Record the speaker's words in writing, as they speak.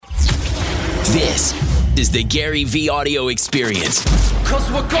This is the Gary V audio experience.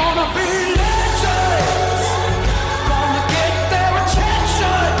 'Cause we're gonna be legends. Gonna get their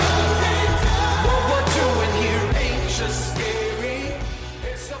attention. What we're doing here ain't just scary.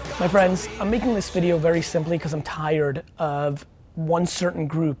 My friends, I'm making this video very simply because I'm tired of one certain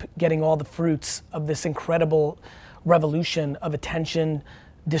group getting all the fruits of this incredible revolution of attention,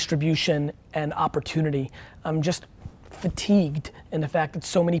 distribution, and opportunity. I'm just fatigued in the fact that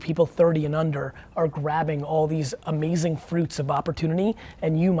so many people 30 and under are grabbing all these amazing fruits of opportunity,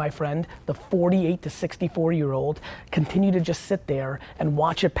 and you, my friend, the 48 to 64-year-old, continue to just sit there and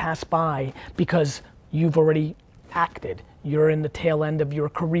watch it pass by because you've already acted. You're in the tail end of your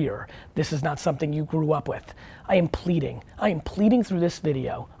career. This is not something you grew up with. I am pleading through this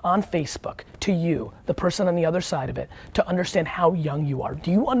video on Facebook to you, the person on the other side of it, to understand how young you are. Do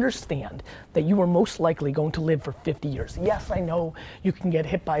you understand that you are most likely going to live for 50 years? Yes, I know you can get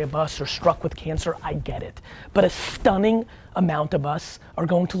hit by a bus or struck with cancer, I get it. But a stunning amount of us are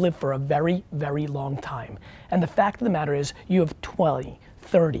going to live for a very, very long time. And the fact of the matter is, you have 20,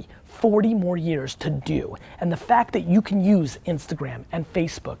 30, 40 more years to do. And the fact that you can use Instagram and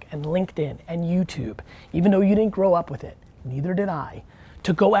Facebook and LinkedIn and YouTube, even though you didn't grow up with it, neither did I,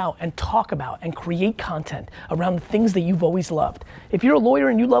 to go out and talk about and create content around the things that you've always loved. If you're a lawyer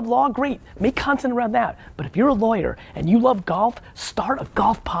and you love law, great, make content around that. But if you're a lawyer and you love golf, start a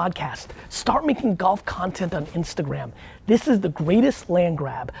golf podcast. Start making golf content on Instagram. This is the greatest land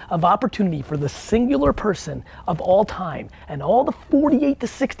grab of opportunity for the singular person of all time, and all the 48 to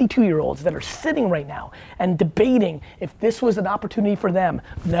 62-year-olds that are sitting right now and debating if this was an opportunity for them.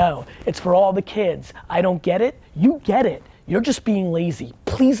 No, it's for all the kids. I don't get it, you get it. You're just being lazy.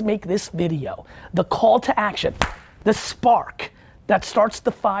 Please make this video the call to action, the spark that starts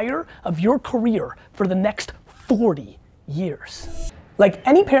the fire of your career for the next 40 years. Like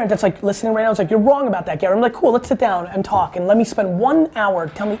any parent that's like listening right now is like, you're wrong about that, Gary. I'm like, cool, let's sit down and talk and let me spend 1 hour,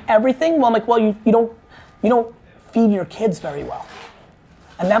 tell me everything. Well, I'm like, well, you don't feed your kids very well.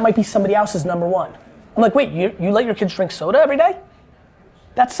 And that might be somebody else's number one. I'm like, wait, you let your kids drink soda every day?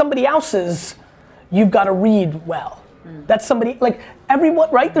 That's somebody else's, you've got to read well. That's somebody, like everyone,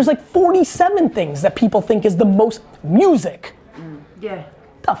 right? There's like 47 things that people think is the most music. Yeah.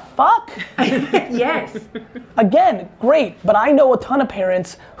 The fuck? Yes. Again, great, but I know a ton of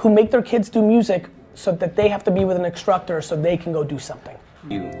parents who make their kids do music so that they have to be with an instructor so they can go do something. What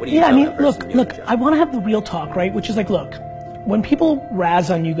do you Yeah, I tell mean, that person look, I want to have the real talk, right? Which is like, look, when people razz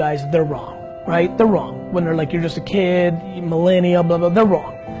on you guys, they're wrong, right? They're wrong. When they're like, you're just a kid, millennial, blah, blah, they're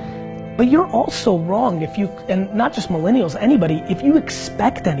wrong. But you're also wrong if you, and not just millennials, anybody, if you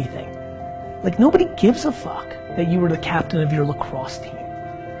expect anything. Like nobody gives a fuck that you were the captain of your lacrosse team.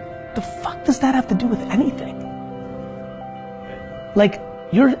 The fuck does that have to do with anything? Like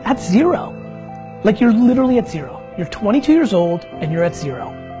you're at zero. Like you're literally at zero. You're 22 years old and you're at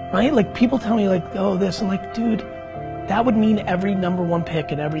zero, right? Like people tell me like, oh this, I'm like, dude, that would mean every #1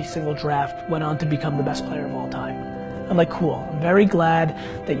 pick in every single draft went on to become the best player of all time. I'm like, cool, I'm very glad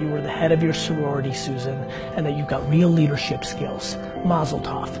that you were the head of your sorority, Susan, and that you've got real leadership skills. Mazel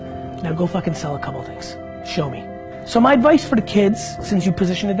tov. Now go fucking sell a couple things. Show me. So my advice for the kids, since you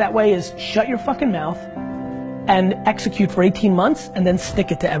positioned it that way, is shut your fucking mouth and execute for 18 months and then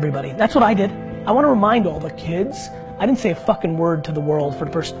stick it to everybody. That's what I did. I want to remind all the kids, I didn't say a fucking word to the world for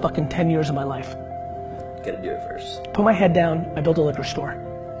the first fucking 10 years of my life. You gotta do it first. Put my head down, I built a liquor store.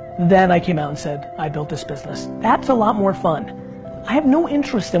 Then I came out and said, I built this business. That's a lot more fun. I have no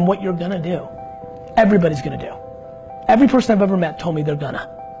interest in what you're gonna do. Everybody's gonna do. Every person I've ever met told me they're gonna.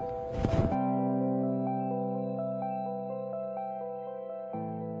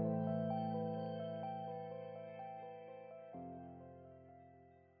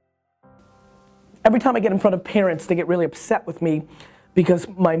 Every time I get in front of parents, they get really upset with me because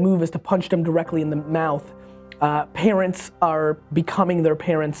my move is to punch them directly in the mouth. Parents are becoming their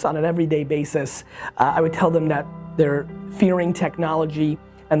parents on an everyday basis. I would tell them that they're fearing technology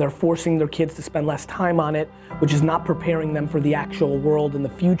and they're forcing their kids to spend less time on it, which is not preparing them for the actual world in the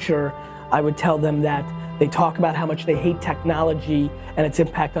future. I would tell them that they talk about how much they hate technology and its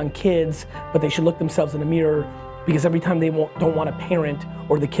impact on kids, but they should look themselves in the mirror because every time they don't want a parent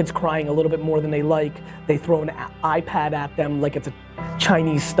or the kid's crying a little bit more than they like, they throw an iPad at them like it's a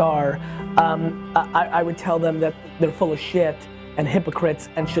Chinese star. I would tell them that they're full of shit and hypocrites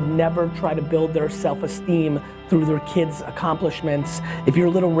and should never try to build their self-esteem through their kids' accomplishments. If your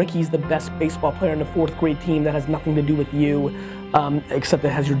little Ricky's the best baseball player in the 4th grade team, that has nothing to do with you, except it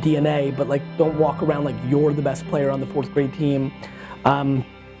has your DNA, but like don't walk around like you're the best player on the 4th grade team.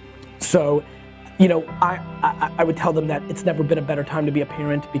 So you know, I would tell them that it's never been a better time to be a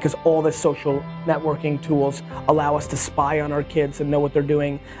parent because all the social networking tools allow us to spy on our kids and know what they're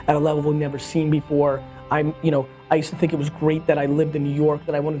doing at a level we've never seen before. You know, I used to think it was great that I lived in New York,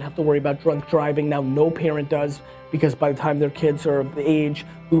 that I wouldn't have to worry about drunk driving. Now no parent does, because by the time their kids are of the age,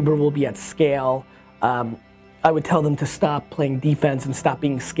 Uber will be at scale. I would tell them to stop playing defense and stop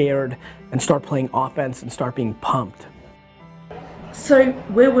being scared and start playing offense and start being pumped. So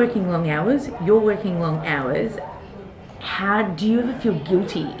we're working long hours, you're working long hours. How do you ever feel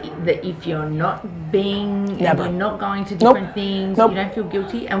guilty that if you're not being, Never. and you're not going to Nope. different things, Nope. you don't feel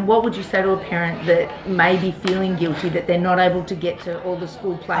guilty? And what would you say to a parent that may be feeling guilty that they're not able to get to all the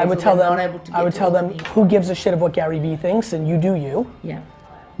school plays? I would tell them, not able to get I would to tell all the them, things? who gives a shit of what Gary Vee thinks, and you do you. Yeah.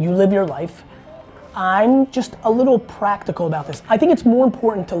 You live your life. I'm just a little practical about this. I think it's more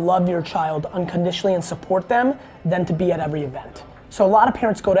important to love your child unconditionally and support them than to be at every event. So a lot of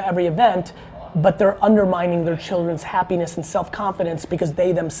parents go to every event, but they're undermining their children's happiness and self-confidence because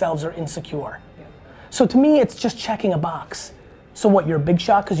they themselves are insecure. So to me, it's just checking a box. So what, you're a big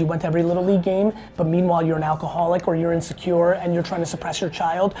shot because you went to every Little League game, but meanwhile you're an alcoholic or you're insecure and you're trying to suppress your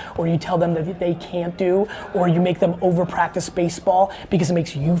child, or you tell them that they can't do, or you make them over practice baseball because it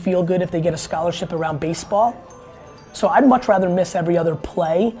makes you feel good if they get a scholarship around baseball. So I'd much rather miss every other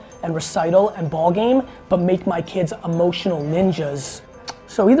play and recital and ball game, but make my kids emotional ninjas.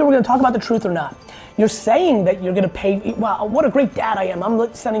 So either we're gonna talk about the truth or not. You're saying that you're gonna pay, wow, what a great dad I am.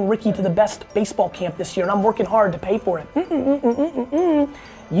 I'm sending Ricky to the best baseball camp this year and I'm working hard to pay for it.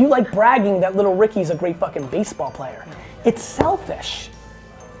 You like bragging that little Ricky's a great fucking baseball player. It's selfish.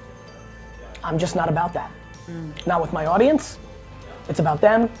 I'm just not about that. Not with my audience. It's about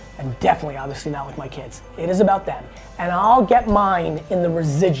them, and definitely, obviously, not with my kids. It is about them. And I'll get mine in the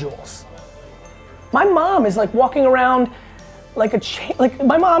residuals. My mom is like walking around like like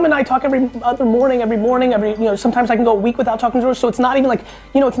my mom and I talk every morning, you know, sometimes I can go a week without talking to her, so it's not even like,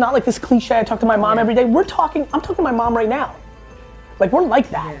 you know, it's not like this cliche, I talk to my mom every day. I'm talking to my mom right now. Like, we're like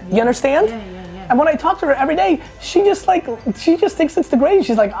that, you understand? Yeah. And when I talk to her every day, she just thinks it's the greatest.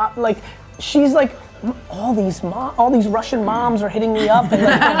 She's like, all these Russian moms are hitting me up, and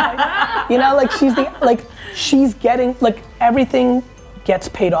like, you know, like she's getting, like, everything gets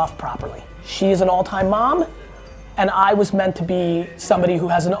paid off properly. She is an all-time mom, and I was meant to be somebody who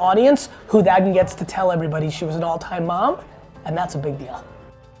has an audience who then gets to tell everybody she was an all-time mom, and that's a big deal.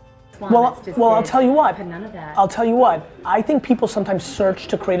 Well, I'll tell you what. None of that. I'll tell you what. I think people sometimes search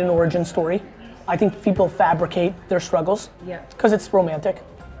to create an origin story. I think people fabricate their struggles because it's romantic.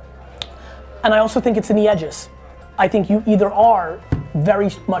 And I also think it's in the edges. I think you either are very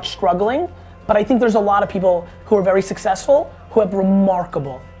much struggling, but I think there's a lot of people who are very successful who have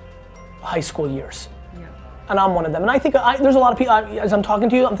remarkable high school years. Yeah. And I'm one of them. And I think there's a lot of people, as I'm talking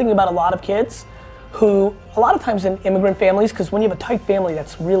to you, I'm thinking about a lot of kids who, a lot of times in immigrant families, because when you have a tight family,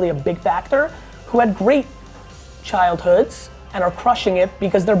 that's really a big factor, who had great childhoods and are crushing it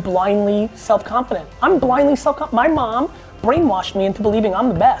because they're blindly self-confident. I'm blindly self-confident. My mom brainwashed me into believing I'm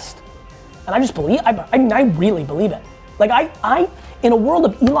the best. And I just believe, I really believe it. Like I, in a world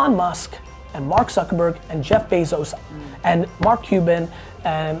of Elon Musk and Mark Zuckerberg and Jeff Bezos and Mark Cuban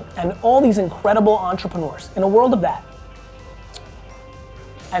and all these incredible entrepreneurs, in a world of that,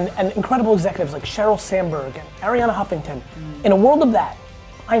 and incredible executives like Sheryl Sandberg and Ariana Huffington, in a world of that,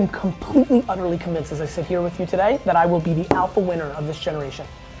 I am completely, utterly convinced as I sit here with you today that I will be the alpha winner of this generation.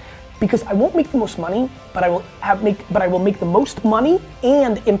 Because I won't make the most money, but I will make the most money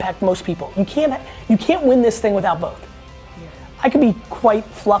and impact most people. You can't win this thing without both. Yeah. I could be quite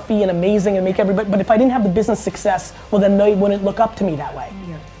fluffy and amazing and make everybody, but if I didn't have the business success, well then they wouldn't look up to me that way.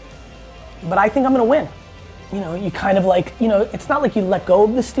 Yeah. But I think I'm gonna win. You know, you kind of like, you know, it's not like you let go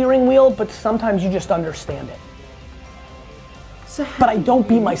of the steering wheel, but sometimes you just understand it. So but I don't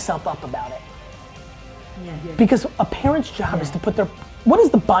beat myself up about it. Yeah. Because a parent's job is to put what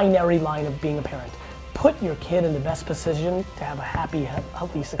is the binary line of being a parent? Put your kid in the best position to have a happy,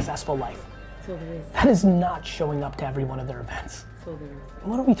 healthy, successful life. That's all there is. That is not showing up to every one of their events. That's all there is.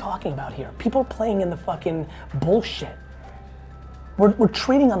 What are we talking about here? People are playing in the fucking bullshit. We're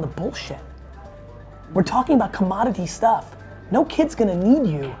trading on the bullshit. We're talking about commodity stuff. No kid's gonna need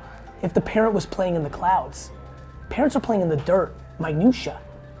you if the parent was playing in the clouds. Parents are playing in the dirt, minutia.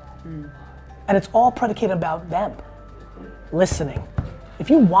 And it's all predicated about them. Listening. If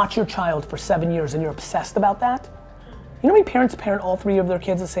you watch your child for 7 years and you're obsessed about that, you know how many parents parent all 3 of their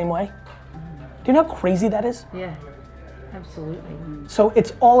kids the same way? Do you know how crazy that is? Yeah, absolutely. So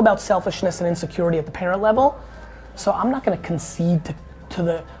it's all about selfishness and insecurity at the parent level. So I'm not gonna concede to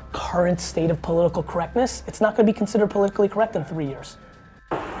the current state of political correctness. It's not gonna be considered politically correct in 3 years.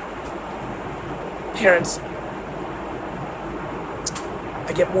 Parents,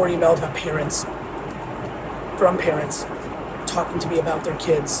 I get more emails about parents, from parents, talking to me about their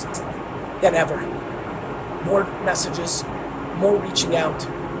kids than ever. More messages, more reaching out,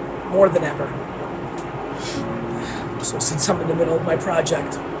 more than ever. So since I'm in the middle of my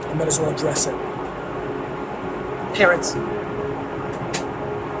project, I might as well address it. Parents,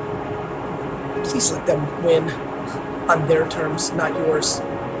 please let them win on their terms, not yours.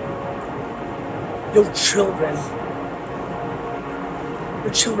 Your children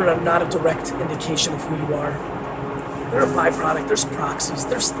are not a direct indication of who you are. They're a byproduct, there's proxies,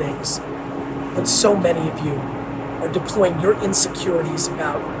 there's things. But so many of you are deploying your insecurities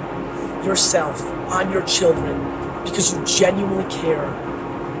about yourself on your children because you genuinely care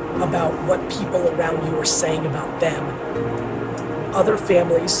about what people around you are saying about them. Other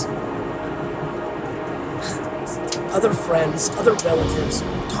families, other friends, other relatives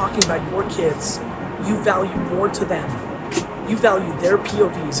talking about your kids, you value more to them. You value their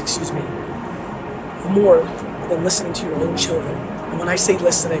POVs, more than listening to your own children. And when I say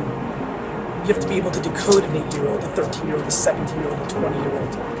listening, you have to be able to decode an 8-year-old, a 13-year-old, a 17-year-old, a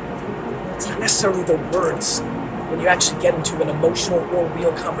 20-year-old. It's not necessarily their words when you actually get into an emotional or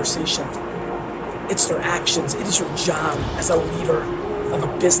real conversation. It's their actions. It is your job as a leader of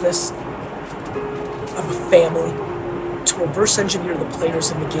a business, of a family, to reverse engineer the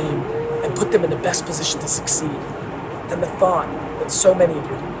players in the game and put them in the best position to succeed. And the thought that so many of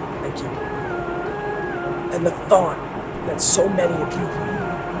you, thank you, and the thought that so many of you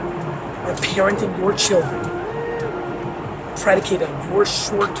are parenting your children predicated on your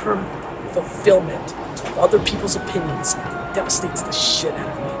short-term fulfillment of other people's opinions devastates the shit out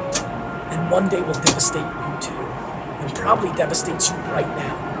of me. And one day will devastate you too. And probably devastates you right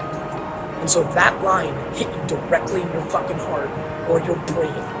now. And so if that line hit you directly in your fucking heart, or your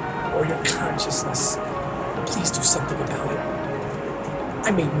brain, or your consciousness, please do something about it.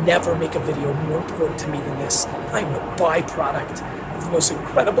 I may never make a video more important to me than this. I'm a byproduct of the most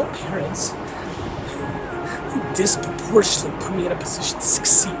incredible parents who disproportionately put me in a position to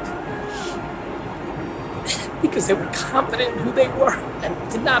succeed. Because they were confident in who they were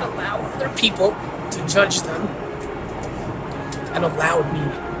and did not allow other people to judge them, and allowed me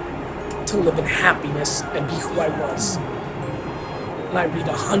to live in happiness and be who I was. And I read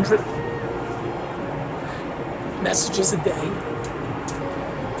 100 messages a day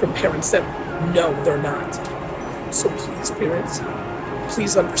from parents that know they're not. So please, parents,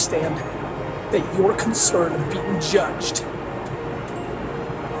 please understand that your concern of being judged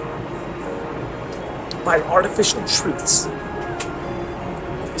by artificial truths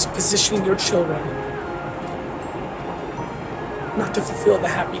is positioning your children not to fulfill the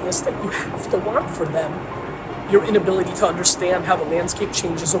happiness that you have to want for them. Your inability to understand how the landscape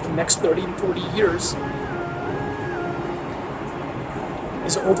changes over the next 30 and 40 years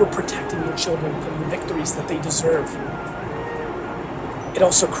is overprotecting your children from the victories that they deserve. It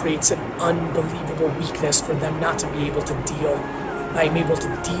also creates an unbelievable weakness for them not to be able to deal. I am able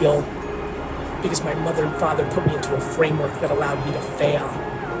to deal because my mother and father put me into a framework that allowed me to fail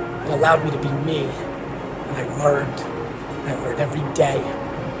and allowed me to be me. And I learned every day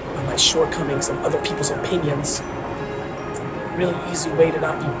of my shortcomings and other people's opinions. A really easy way to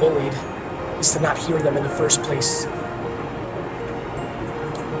not be bullied is to not hear them in the first place.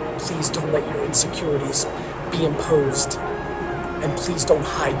 Please don't let your insecurities be imposed, and please don't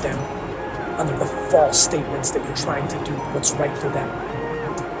hide them under the false statements that you're trying to do what's right for them.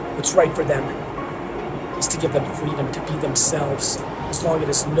 What's right for them is to give them freedom to be themselves, as long as it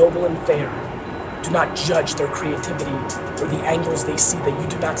is noble and fair. Do not judge their creativity or the angles they see that you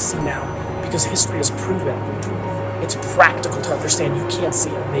do not see now, because history has proven it's practical to understand you can't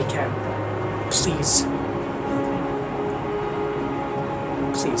see it and they can. Please.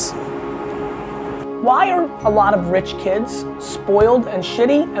 Please. Why are a lot of rich kids spoiled and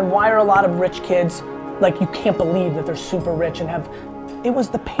shitty, and why are a lot of rich kids like you can't believe that they're super rich and have, it was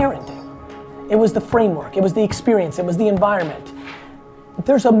the parenting, it was the framework, it was the experience, it was the environment.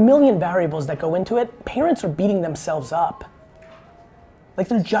 There's a million variables that go into it. Parents are beating themselves up. Like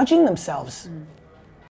they're judging themselves.